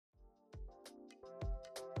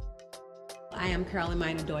I am Carolyn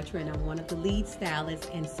Minor Deutscher, and I'm one of the lead stylists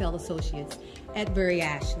and sales associates at Very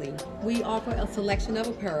Ashley. We offer a selection of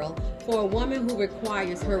apparel for a woman who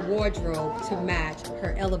requires her wardrobe to match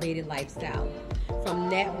her elevated lifestyle. From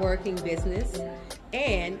networking business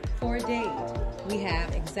and for a date, we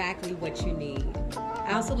have exactly what you need.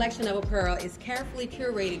 Our selection of apparel is carefully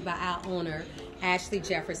curated by our owner, Ashley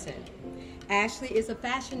Jefferson. Ashley is a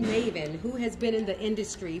fashion maven who has been in the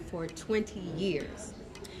industry for 20 years.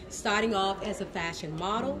 Starting off as a fashion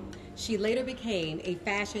model, she later became a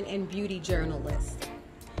fashion and beauty journalist.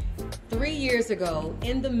 3 years ago,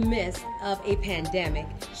 in the midst of a pandemic,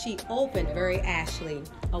 she opened Very Ashley,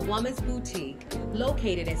 a woman's boutique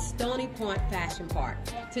located at Stony Point Fashion Park.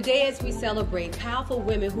 Today, as we celebrate powerful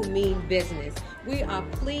women who mean business, we are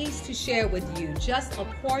pleased to share with you just a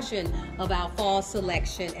portion of our fall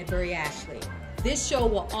selection at Very Ashley. This show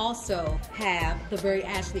will also have the Very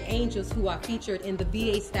Ashley Angels, who are featured in the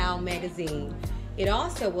VA Style magazine. It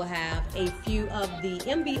also will have a few of the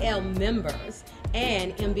MBL members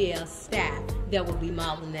and MBL staff that will be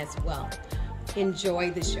modeling as well. Enjoy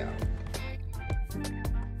the show.